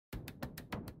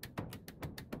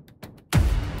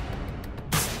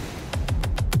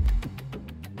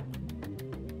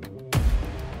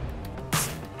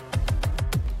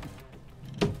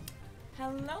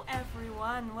Hello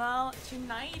everyone. Well,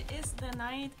 tonight is the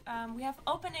night, we have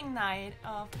opening night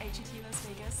of AGT Las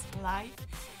Vegas live.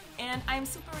 And I'm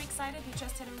super excited. We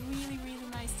just had a really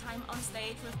nice time on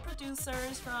stage with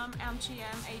producers from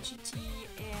MGM, AGT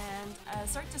and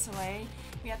Cirque du Soleil.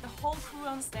 We had the whole crew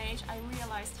on stage. I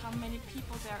realized how many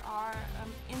people there are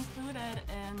included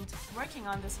and working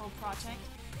on this whole project.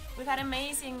 We've had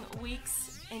amazing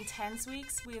weeks, intense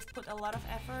weeks. We have put a lot of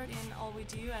effort in all we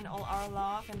do and all our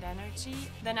love and energy.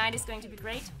 The night is going to be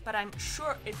great, but I'm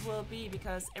sure it will be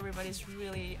because everybody's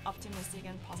really optimistic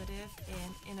and positive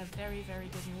and in a very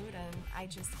good mood, and I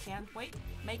just can't wait.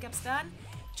 Makeup's done,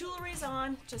 jewelry's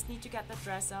on, just need to get the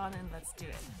dress on and let's do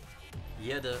it.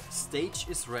 Yeah, the stage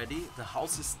is ready, the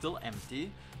house is still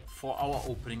empty for our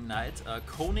opening night.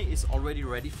 Coney is already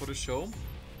ready for the show,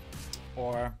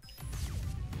 or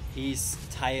he's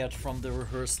tired from the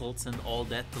rehearsals and all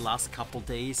that the last couple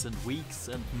days and weeks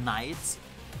and nights.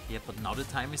 Yeah, but now the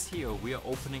time is here. We are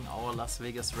opening our Las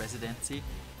Vegas residency.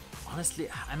 Honestly,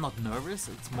 I'm not nervous.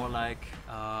 It's more like,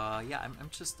 yeah,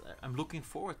 I'm looking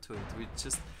forward to it. We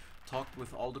just talked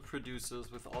with all the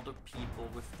producers, with all the people,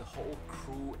 with the whole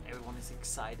crew. Everyone is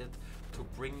excited to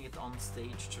bring it on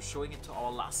stage, to showing it to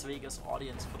our Las Vegas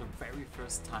audience for the very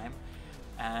first time.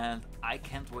 And I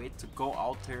can't wait to go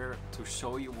out there to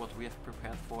show you what we have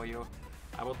prepared for you.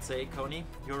 I would say, Coney,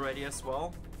 you're ready as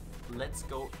well. Let's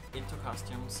go into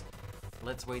costumes.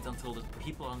 Let's wait until the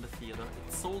people are in the theater.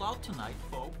 It's sold out tonight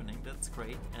for opening, that's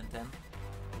great. And then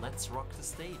let's rock the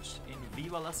stage in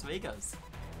Viva Las Vegas.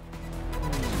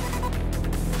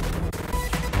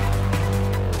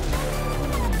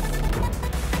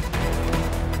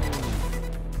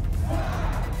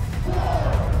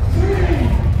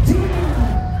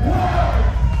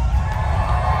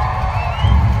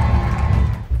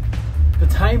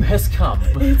 Time has come.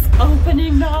 It's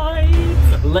opening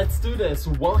night. Let's do this.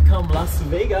 Welcome Las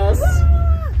Vegas.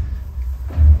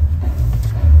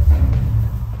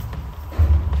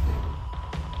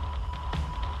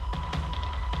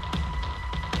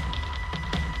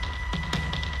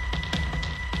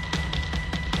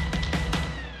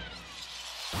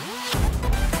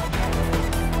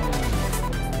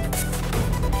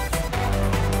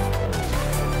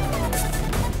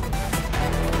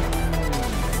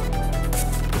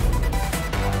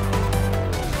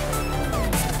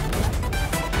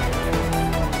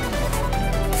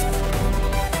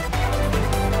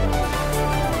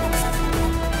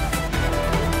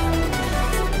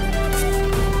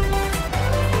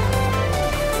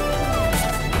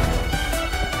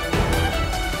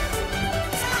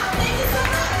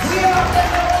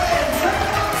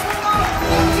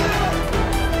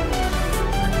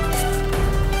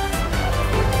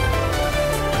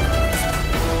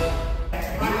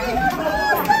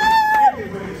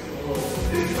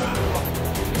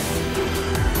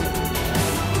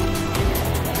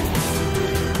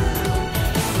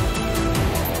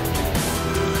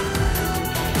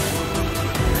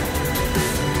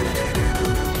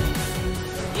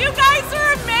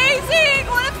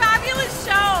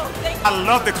 I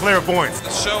love the Clairvoyants. The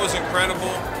show was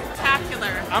incredible. Spectacular.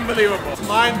 Unbelievable.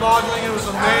 Mind-boggling. It was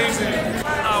amazing.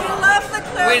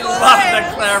 We We love the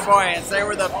Clairvoyants. They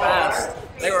were the best.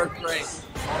 They were great.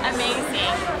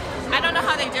 Amazing. I don't know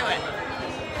how they do it.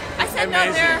 I said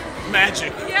no, they're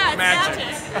Magic. yeah, it's magic.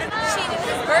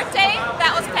 His birthday,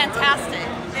 that was fantastic.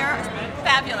 They're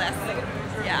fabulous.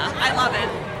 Yeah, I love it.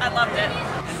 I loved it.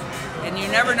 And you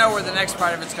never know where the next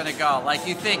part of it's going to go. Like,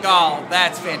 you think, oh,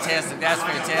 that's fantastic,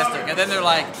 and then they're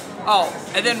like, oh,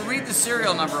 and then read the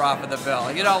serial number off of the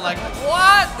bill. You know, like,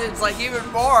 what? It's like even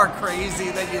more crazy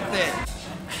than you think.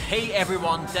 Hey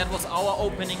everyone, that was our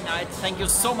opening night. Thank you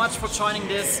so much for joining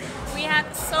this. We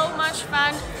had so much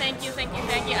fun. Thank you,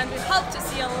 and we hope to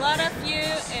see a lot of you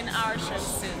in our show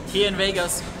soon. Here in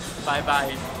Vegas.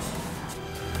 Bye-bye.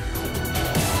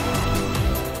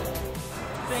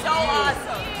 So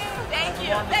awesome.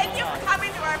 Thank you for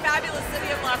coming to our fabulous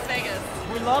city of Las Vegas.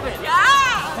 We love it. Yeah!